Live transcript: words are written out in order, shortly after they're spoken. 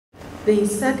The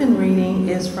second reading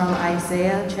is from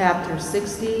Isaiah chapter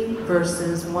 60,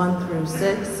 verses 1 through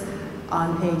 6,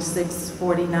 on page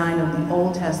 649 of the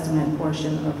Old Testament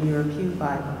portion of your Pew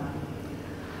Bible.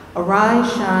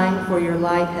 Arise, shine, for your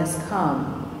light has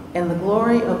come, and the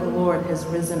glory of the Lord has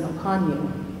risen upon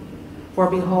you. For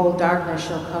behold, darkness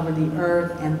shall cover the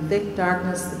earth, and thick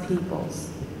darkness the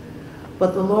peoples.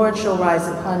 But the Lord shall rise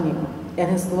upon you, and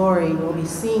his glory will be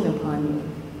seen upon you.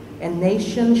 And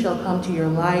nations shall come to your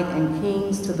light, and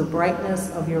kings to the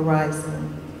brightness of your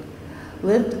rising.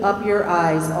 Lift up your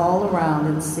eyes all around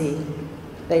and see.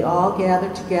 They all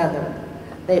gather together.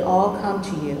 They all come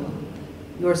to you.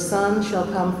 Your son shall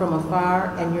come from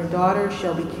afar, and your daughter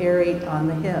shall be carried on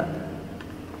the hip.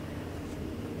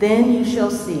 Then you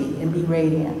shall see and be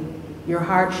radiant. Your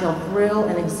heart shall thrill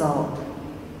and exult,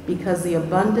 because the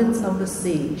abundance of the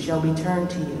sea shall be turned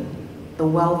to you. The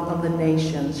wealth of the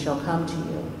nations shall come to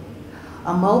you.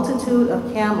 A multitude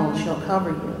of camels shall cover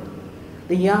you,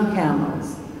 the young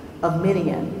camels of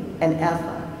Midian and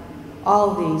Ephah.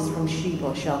 All these from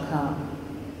Sheba shall come.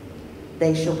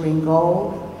 They shall bring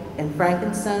gold and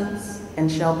frankincense,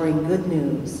 and shall bring good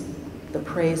news, the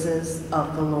praises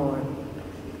of the Lord.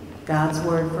 God's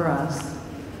word for us.